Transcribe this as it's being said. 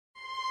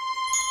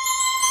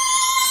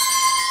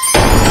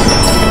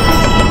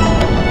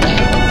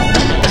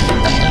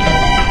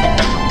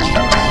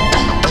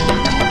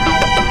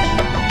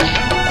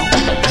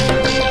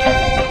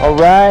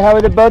right, how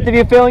are the both of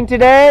you feeling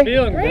today?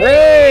 Feeling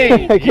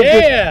great!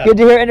 Good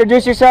to hear.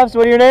 Introduce yourselves.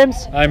 What are your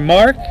names? I'm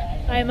Mark.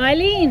 I'm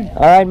Eileen.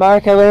 All right,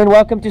 Mark, Eileen,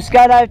 welcome to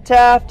Skydive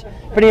Taft.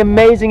 Pretty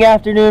amazing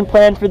afternoon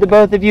planned for the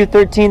both of you,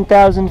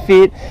 13,000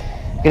 feet.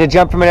 Gonna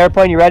jump from an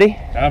airplane, you ready?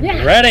 I'm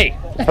ready.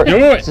 Do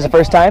it. This is the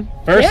first time?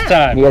 First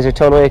time. You guys are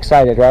totally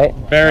excited, right?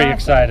 Very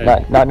excited.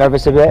 Not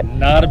nervous a bit?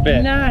 Not a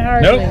bit. Not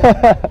hardly. Nope.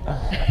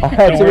 All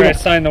right, Don't worry, I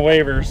signed the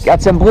waivers.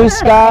 Got some blue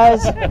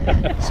skies,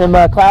 some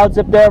clouds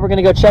up there. We're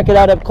gonna go check it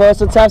out up close.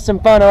 Let's have some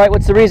fun. All right,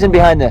 what's the reason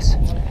behind this?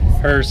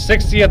 Her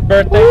 60th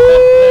birthday.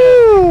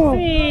 Woo!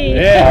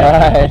 Yeah. All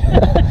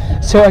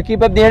right. So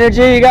keep up the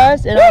energy, you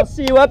guys, and I'll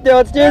see you up there.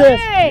 Let's do this.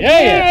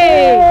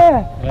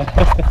 Yeah.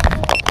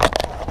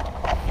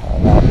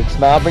 All right, big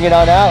smile. Bring it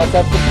on out. Let's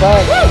have some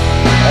fun.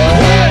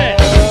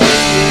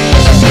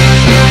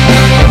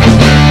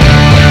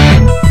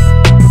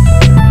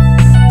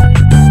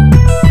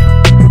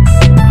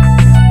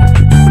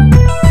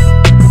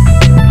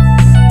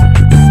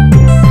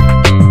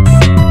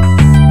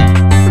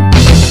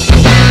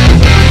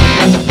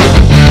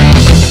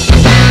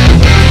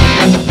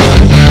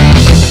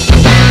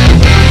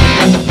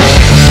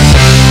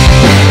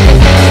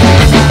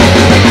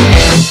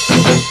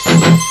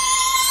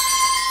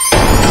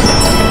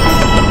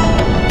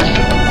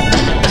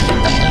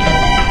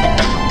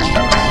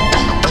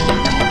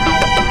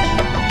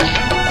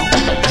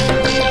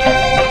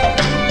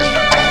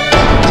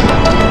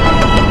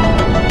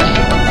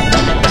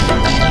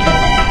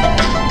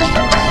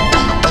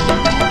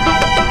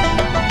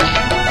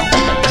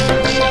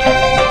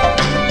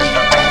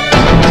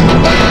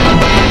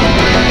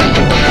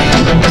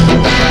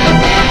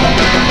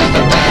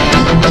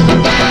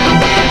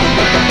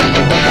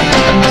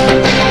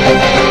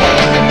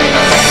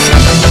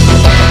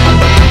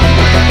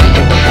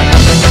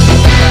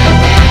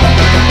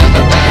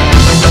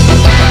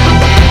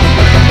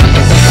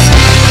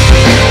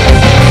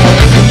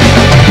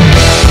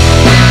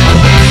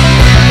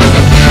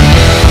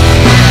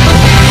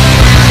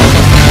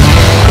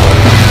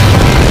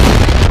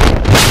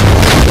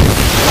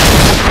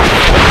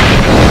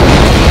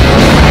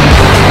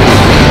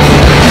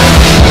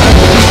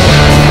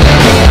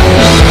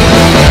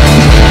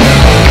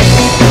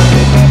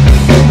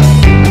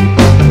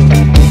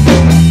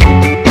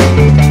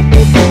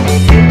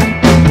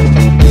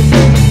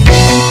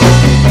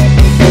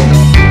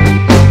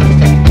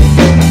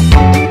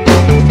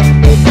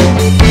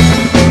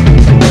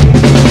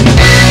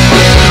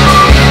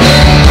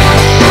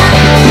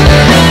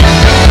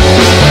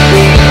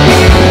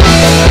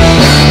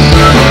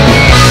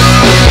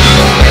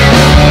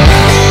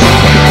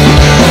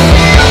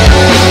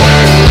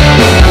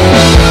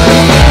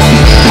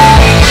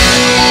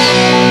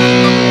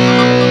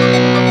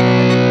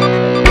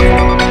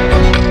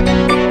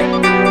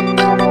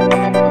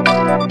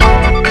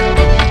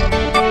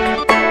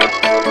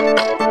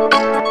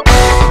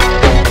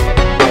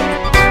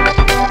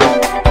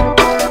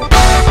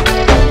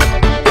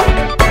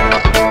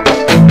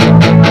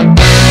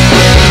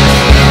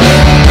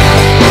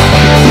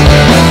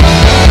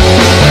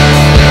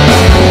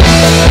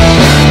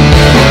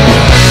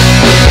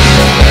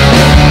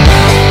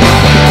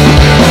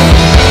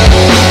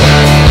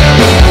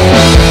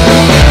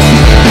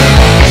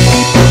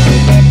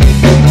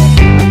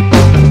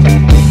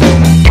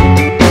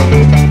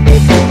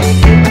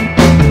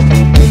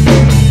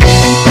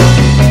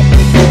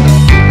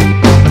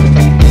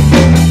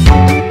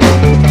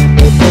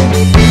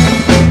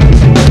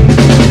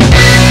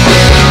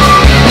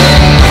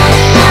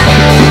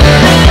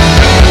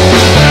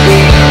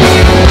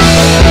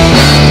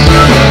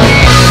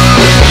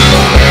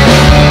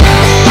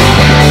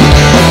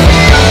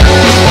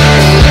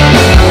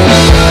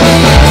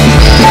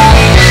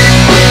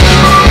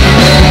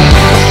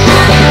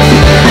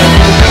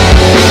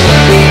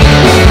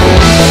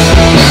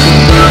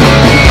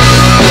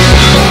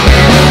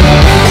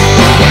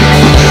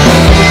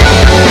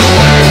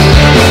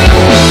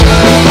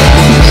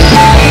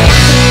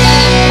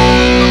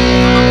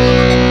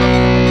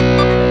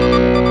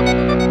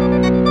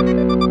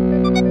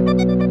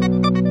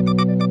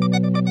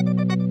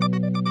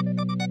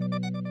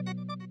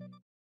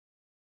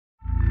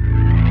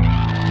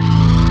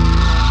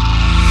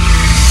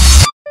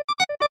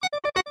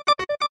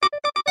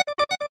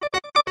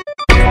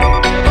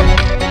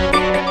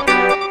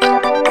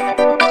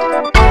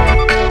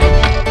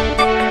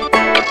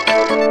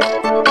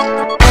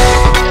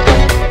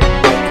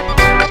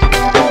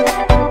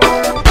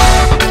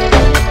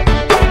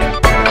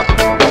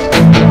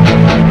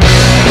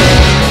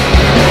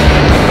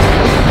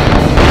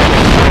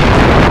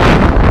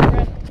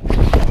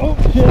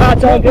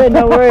 It's all good,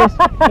 no worries.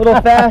 A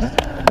little fast.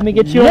 Let me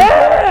get you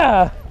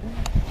Yeah!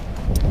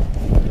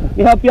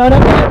 You help you on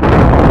up?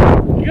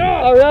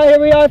 Yeah! All right,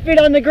 here we are, feet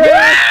on the ground.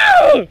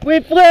 Yeah! We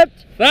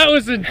flipped. That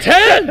was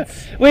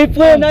intense! We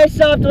flew a nice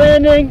soft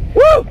landing.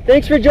 Woo!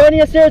 Thanks for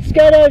joining us here at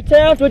Skydive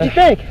Taft. What'd you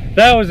think?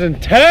 That was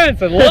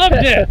intense. I loved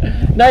it.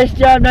 Nice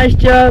job, nice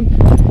job.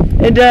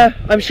 And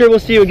I'm sure we'll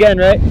see you again,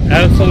 right?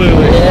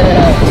 Absolutely.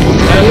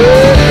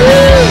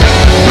 Yeah.